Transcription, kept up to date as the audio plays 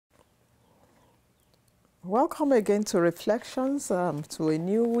Welcome again to Reflections, to a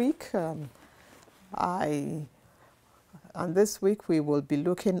new week. And this week we will be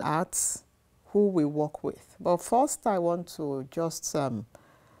looking at who we walk with. But first I want to just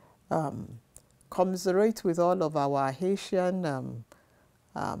commiserate with all of our Haitian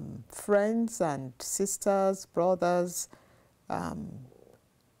friends and sisters, brothers, and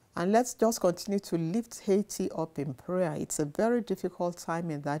let's just continue to lift Haiti up in prayer. It's a very difficult time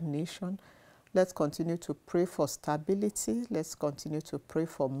in that nation. Let's continue to pray for stability. Let's continue to pray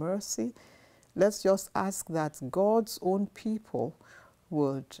for mercy. Let's just ask that God's own people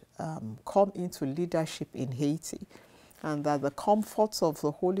would come into leadership in Haiti, and that the comforts of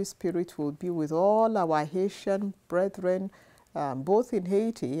the Holy Spirit will be with all our Haitian brethren, both in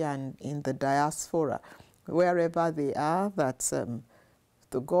Haiti and in the diaspora, wherever they are, that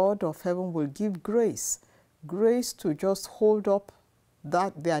the God of heaven will give grace to just hold up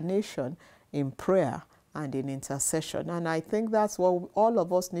their nation in prayer and in intercession. And I think that's what all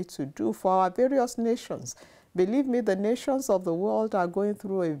of us need to do for our various nations. Believe me, the nations of the world are going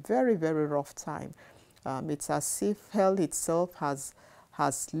through a very, very rough time. It's as if hell itself has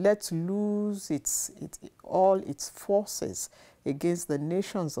let loose all its forces against the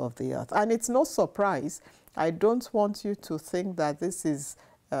nations of the earth. And it's no surprise. I don't want you to think that this is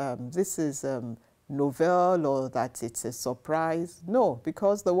novel or that it's a surprise. No,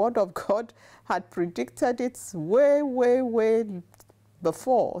 because the Word of God had predicted it way, way, way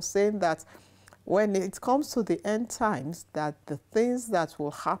before, saying that when it comes to the end times, that the things that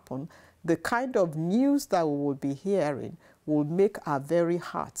will happen, the kind of news that we will be hearing will make our very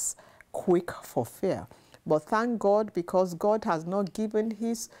hearts quake for fear. But thank God, because God has not given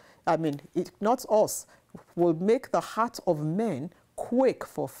not us, will make the heart of men quake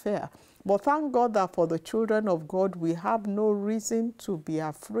for fear. But thank God that for the children of God, we have no reason to be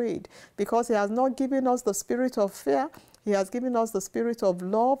afraid, because He has not given us the spirit of fear. He has given us the spirit of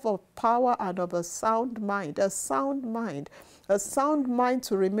love, of power, and of a sound mind. A sound mind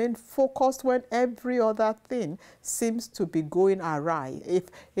to remain focused when every other thing seems to be going awry. If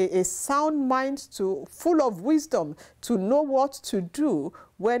a sound mind full of wisdom to know what to do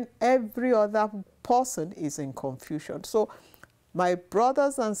when every other person is in confusion. So my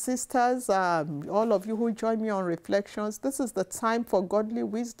brothers and sisters, all of you who join me on Reflections, this is the time for godly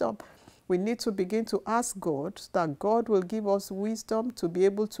wisdom. We need to begin to ask God that God will give us wisdom to be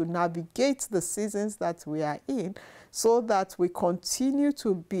able to navigate the seasons that we are in, so that we continue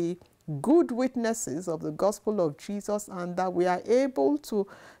to be good witnesses of the gospel of Jesus, and that we are able to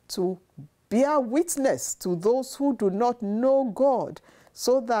bear witness to those who do not know God,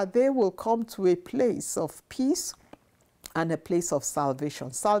 so that they will come to a place of peace and a place of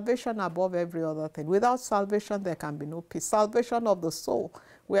salvation. Salvation above every other thing. Without salvation, there can be no peace. Salvation of the soul,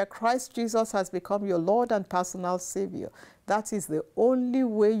 where Christ Jesus has become your Lord and personal Savior. That is the only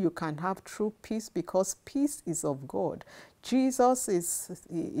way you can have true peace, because peace is of God. Jesus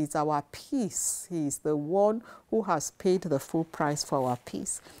is our peace. He is the one who has paid the full price for our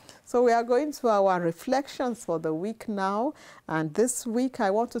peace. So we are going to our reflections for the week now. And this week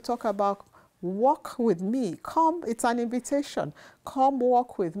I want to talk about walk with me. Come, it's an invitation. Come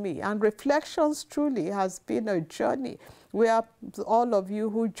walk with me. And Reflections truly has been a journey where all of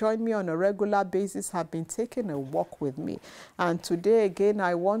you who join me on a regular basis have been taking a walk with me. And today again,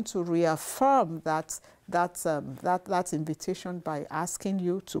 I want to reaffirm that invitation by asking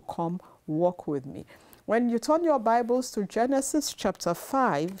you to come walk with me. When you turn your Bibles to Genesis chapter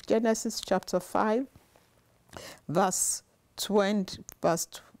 5, verse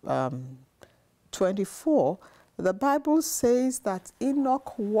 24, the Bible says that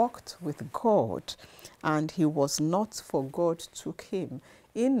Enoch walked with God, and he was not, for God took him.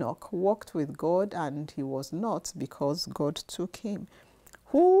 Enoch walked with God, and he was not, because God took him.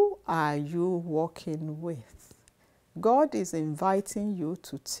 Who are you walking with? God is inviting you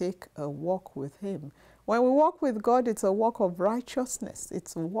to take a walk with Him. When we walk with God, it's a walk of righteousness.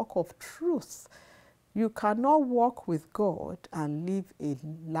 It's a walk of truth. You cannot walk with God and live a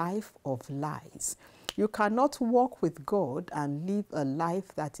life of lies. You cannot walk with God and live a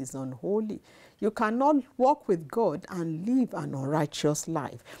life that is unholy. You cannot walk with God and live an unrighteous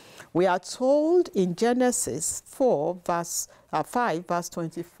life. We are told in Genesis 5, verse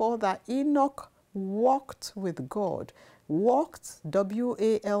 24, that Enoch walked with God. Walked,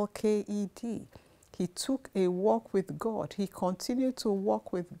 W-A-L-K-E-D. He took a walk with God. He continued to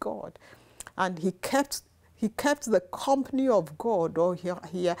walk with God. And he kept the company of God, or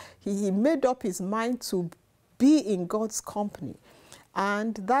he made up his mind to be in God's company.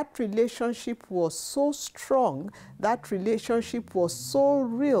 And that relationship was so strong, that relationship was so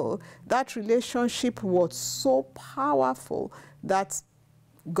real, that relationship was so powerful that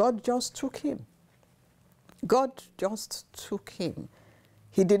God just took him. God just took him.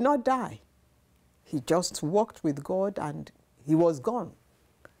 He did not die. He just walked with God and he was gone.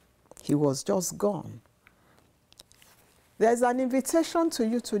 He was just gone. There's an invitation to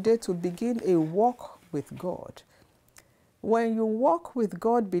you today to begin a walk with God. When you walk with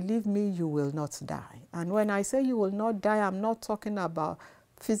God, believe me, you will not die. And when I say you will not die, I'm not talking about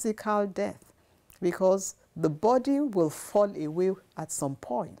physical death, because the body will fall away at some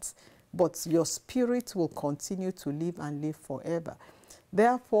point, but your spirit will continue to live and live forever.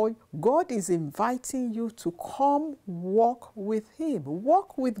 Therefore, God is inviting you to come walk with him.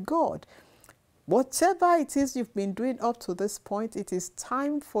 Walk with God. Whatever it is you've been doing up to this point, it is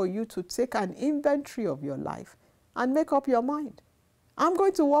time for you to take an inventory of your life and make up your mind. I'm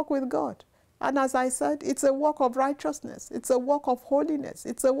going to walk with God. And as I said, it's a walk of righteousness. It's a walk of holiness.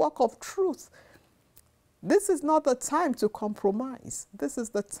 It's a walk of truth. This is not the time to compromise. This is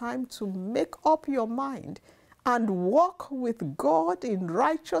the time to make up your mind and walk with God in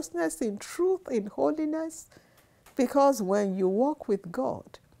righteousness, in truth, in holiness. Because when you walk with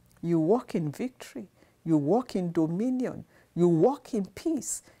God, you walk in victory, you walk in dominion, you walk in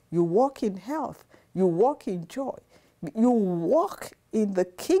peace, you walk in health, you walk in joy, you walk in the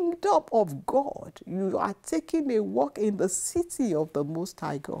kingdom of God. You are taking a walk in the city of the Most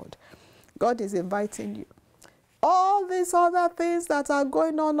High God. God is inviting you. All these other things that are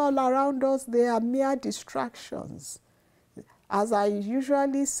going on all around us, they are mere distractions. As I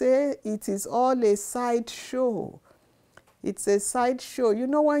usually say, it is all a sideshow. It's a sideshow. You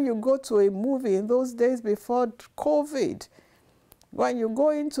know, when you go to a movie in those days before COVID, when you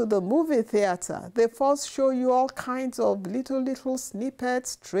go into the movie theater, they first show you all kinds of little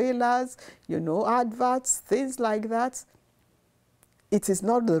snippets, trailers, you know, adverts, things like that. It is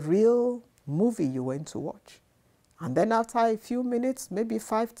not the real movie you went to watch. And then after a few minutes, maybe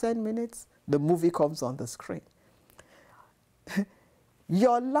 5–10 minutes, the movie comes on the screen.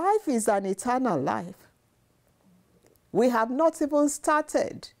 Your life is an eternal life. We have not even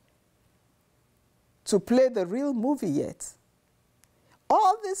started to play the real movie yet.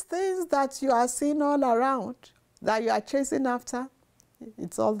 All these things that you are seeing all around, that you are chasing after,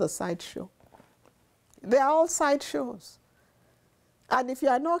 it's all the sideshow. They are all sideshows. And if you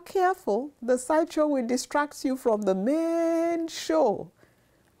are not careful, the sideshow will distract you from the main show.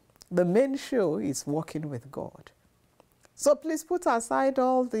 The main show is walking with God. So please put aside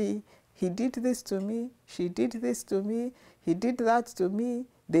all the, he did this to me, she did this to me, he did that to me,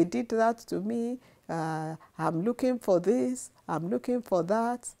 they did that to me, I'm looking for this, I'm looking for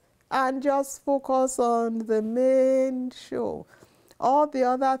that, and just focus on the main show. All the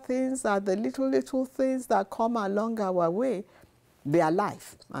other things are the little things that come along our way. They are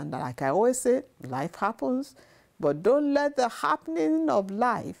life. And like I always say, life happens, but don't let the happening of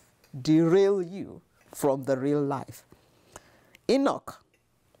life derail you from the real life. Enoch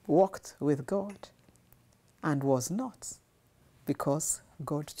walked with God and was not, because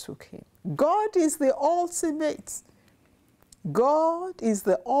God took him. God is the ultimate. God is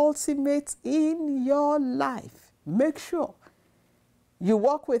the ultimate in your life. Make sure you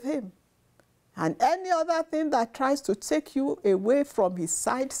walk with him. And any other thing that tries to take you away from his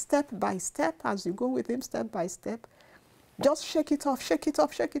side step by step, as you go with him step by step, just shake it off, shake it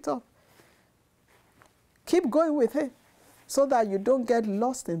off, shake it off. Keep going with him so that you don't get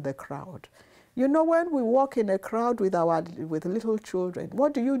lost in the crowd. You know, when we walk in a crowd with little children,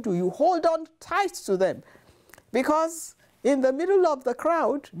 what do? You hold on tight to them, because in the middle of the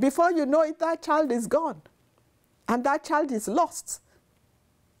crowd, before you know it, that child is gone and that child is lost.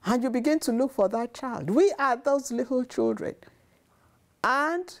 And you begin to look for that child. We are those little children.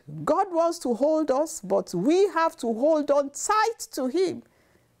 And God wants to hold us, but we have to hold on tight to him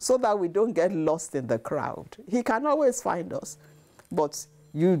so that we don't get lost in the crowd. He can always find us, but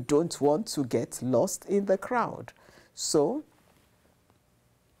you don't want to get lost in the crowd. So,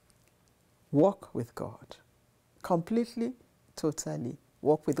 walk with God. Completely, totally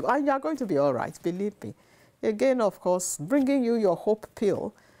walk with God. And you're going to be all right, believe me. Again, of course, bringing you your hope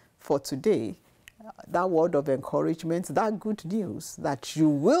pill for today, that word of encouragement, that good news that you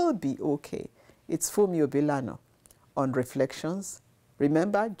will be okay. It's Funmi Obilano on Reflections.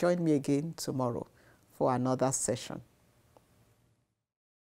 Remember, join me again tomorrow for another session.